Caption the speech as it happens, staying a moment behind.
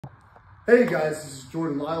Hey guys, this is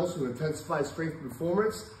Jordan Lyles from Intensify Strength and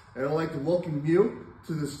Performance, and I'd like to welcome you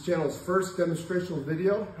to this channel's first demonstrational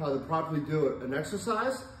video, how to properly do an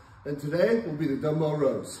exercise. And today will be the dumbbell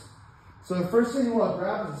rows. So the first thing you want to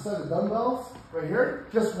grab is a set of dumbbells right here.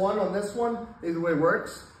 Just one on this one, either way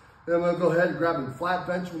works. Then I'm going to go ahead and grab a flat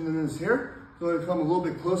bench within this here. So I'm going to come a little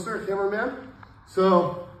bit closer, cameraman.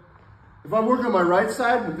 So if I'm working on my right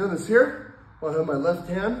side, I'm doing this here. I'll have my left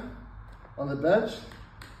hand on the bench,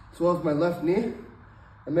 as well as my left knee.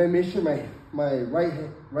 And then make sure my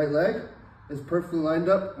right leg is perfectly lined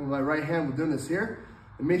up with my right hand. We're doing this here.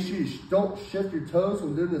 And make sure you don't shift your toes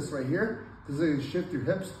when doing this right here, because then you shift your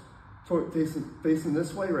hips toward facing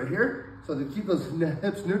this way right here. So to keep those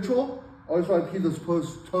hips neutral, always want to keep those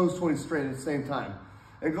toes pointing straight at the same time.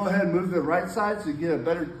 And go ahead and move to the right side so you get a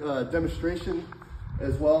better demonstration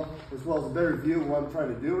as well as a better view of what I'm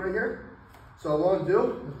trying to do right here. So what I want to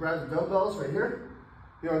do is grab the dumbbells right here.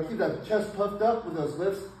 You know, keep that chest puffed up with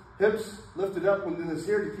those hips lifted up when doing this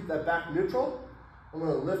here to keep that back neutral. I'm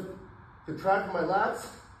going to contract my lats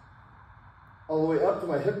all the way up to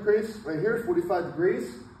my hip crease right here, 45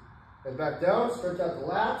 degrees. And back down, stretch out the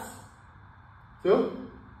lats.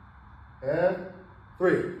 2 and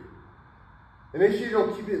 3. And make sure you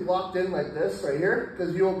don't keep it locked in like this right here,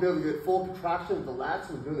 because you won't be able to get full contraction of the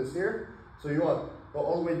lats when doing this here. So you want to go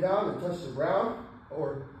all the way down and touch the ground,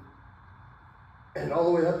 and all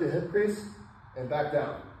the way up to hip crease and back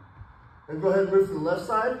down. And go ahead and move to the left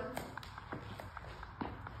side.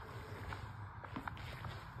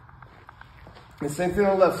 And same thing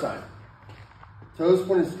on the left side. Toes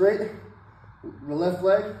pointed straight. The left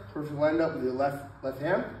leg perfectly lined up with your left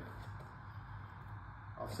hand.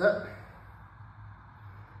 Offset.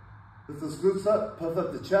 Lift those glutes up, puff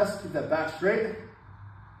up the chest, keep that back straight.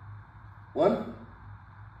 1,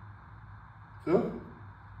 2,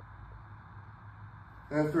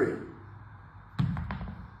 and 3.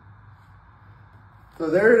 So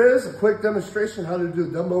there it is, a quick demonstration how to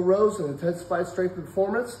do dumbbell rows and intensify strength and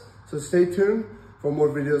performance. So stay tuned for more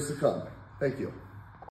videos to come. Thank you.